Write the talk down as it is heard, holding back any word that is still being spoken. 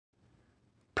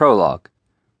Prologue.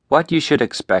 What you should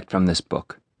expect from this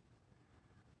book.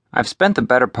 I've spent the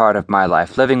better part of my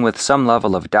life living with some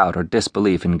level of doubt or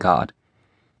disbelief in God.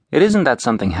 It isn't that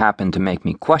something happened to make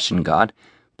me question God,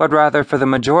 but rather for the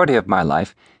majority of my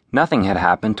life, nothing had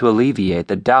happened to alleviate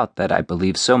the doubt that I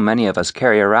believe so many of us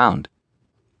carry around.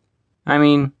 I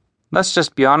mean, let's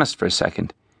just be honest for a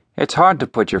second. It's hard to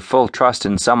put your full trust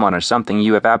in someone or something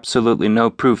you have absolutely no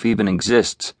proof even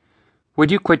exists. Would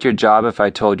you quit your job if I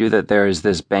told you that there is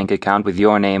this bank account with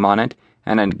your name on it,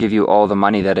 and I'd give you all the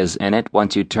money that is in it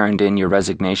once you turned in your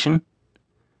resignation?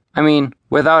 I mean,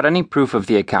 without any proof of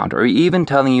the account or even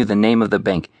telling you the name of the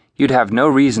bank, you'd have no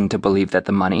reason to believe that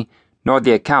the money, nor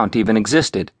the account even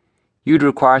existed. You'd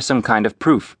require some kind of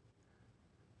proof.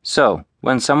 So,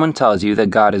 when someone tells you that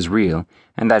God is real,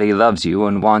 and that He loves you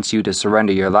and wants you to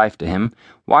surrender your life to Him,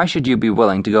 why should you be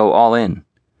willing to go all in?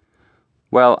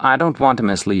 Well, I don't want to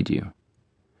mislead you.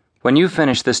 When you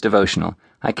finish this devotional,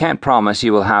 I can't promise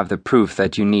you will have the proof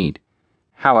that you need.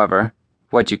 However,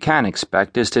 what you can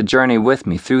expect is to journey with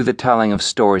me through the telling of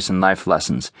stories and life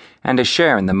lessons, and to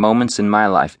share in the moments in my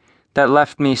life that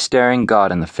left me staring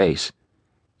God in the face.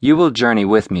 You will journey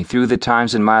with me through the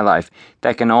times in my life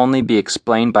that can only be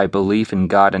explained by belief in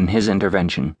God and His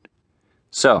intervention.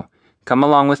 So, come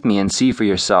along with me and see for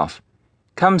yourself.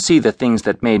 Come see the things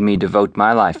that made me devote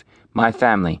my life, my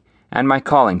family, and my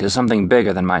calling to something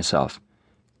bigger than myself.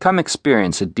 Come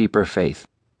experience a deeper faith.